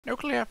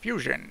Nuclear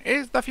fusion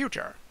is the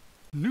future.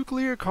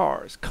 Nuclear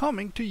cars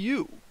coming to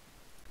you.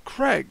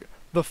 Craig,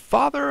 the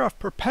father of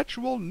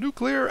perpetual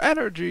nuclear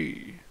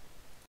energy.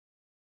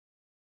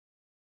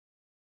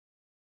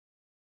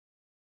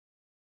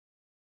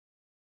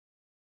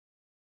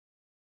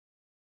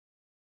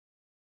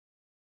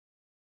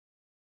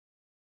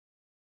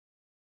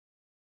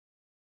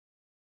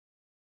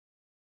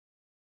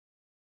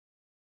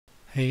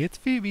 Hey, it's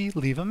Phoebe.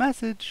 Leave a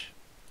message.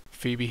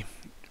 Phoebe.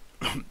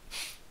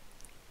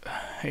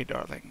 Hey,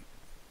 darling.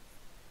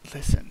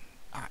 Listen,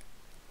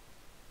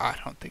 I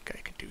don't think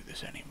I can do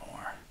this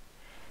anymore.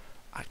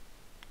 I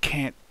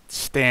can't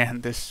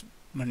stand this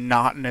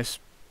monotonous,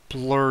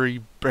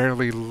 blurry,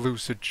 barely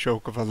lucid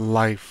joke of a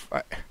life.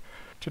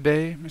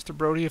 Today, Mr.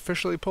 Brody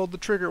officially pulled the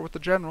trigger with the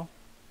General.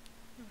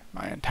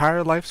 My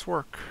entire life's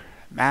work,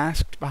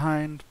 masked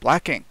behind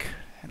black ink,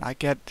 and I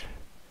get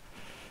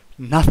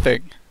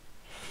nothing.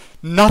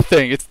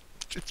 Nothing! It's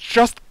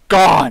just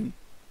gone!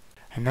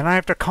 And then I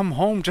have to come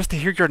home just to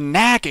hear your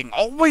nagging,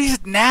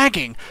 always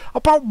nagging.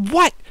 About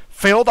what?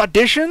 Failed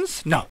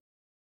auditions? No.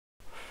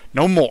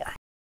 No more.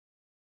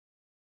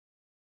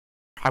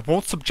 I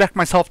won't subject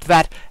myself to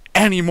that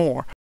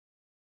anymore.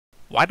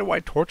 Why do I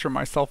torture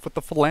myself with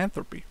the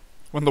philanthropy,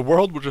 when the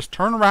world will just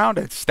turn around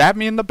and stab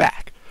me in the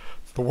back?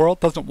 The world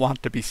doesn't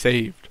want to be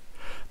saved.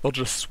 They'll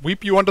just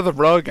sweep you under the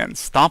rug and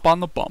stomp on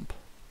the bump.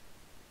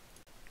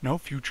 No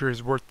future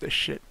is worth this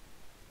shit.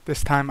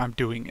 This time I'm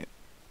doing it.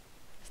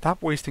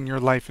 Stop wasting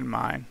your life and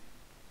mine.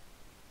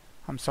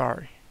 I'm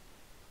sorry.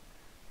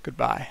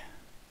 Goodbye.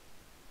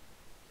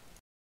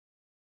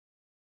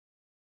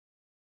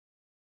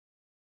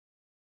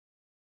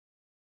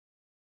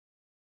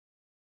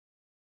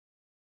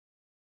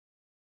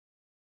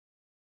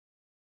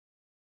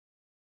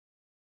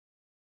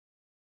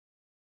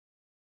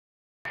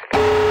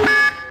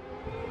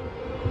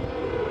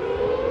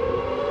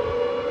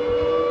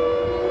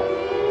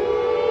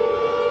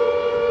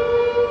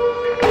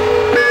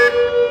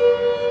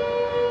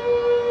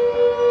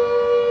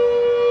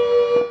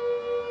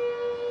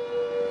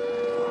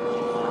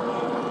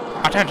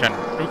 Attention!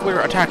 Nuclear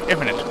attack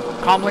imminent.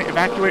 Calmly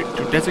evacuate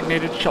to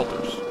designated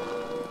shelters.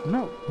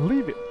 No,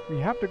 leave it. We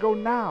have to go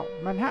now.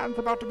 Manhattan's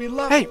about to be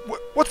leveled. Hey,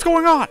 what's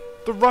going on?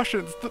 The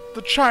Russians,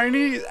 the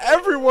Chinese,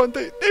 everyone,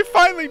 they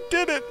finally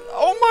did it.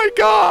 Oh my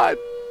God!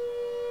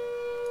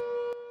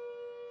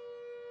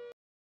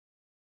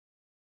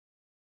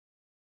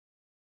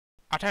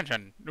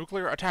 Attention!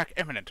 Nuclear attack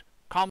imminent.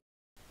 Calm.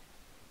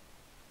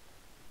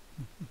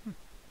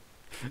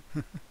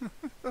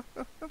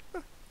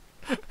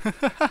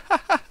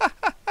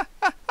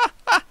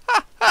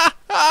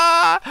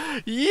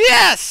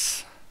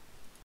 Yes!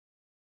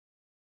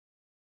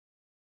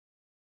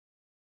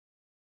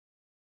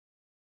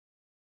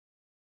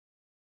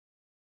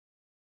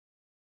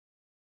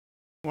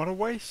 What a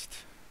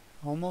waste.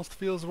 Almost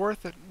feels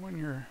worth it when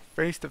you're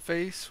face to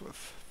face with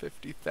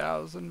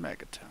 50,000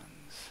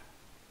 megatons.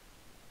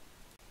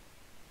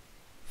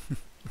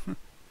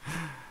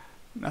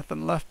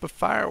 Nothing left but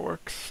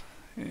fireworks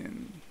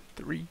in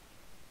 3,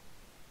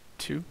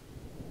 2,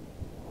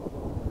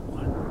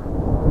 1.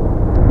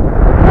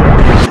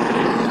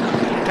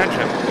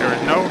 Attention, there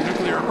is no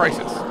nuclear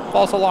crisis.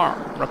 False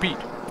alarm. Repeat,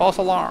 false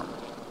alarm.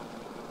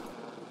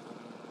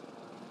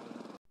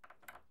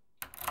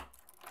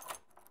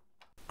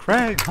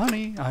 Craig,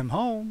 honey, I'm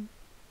home.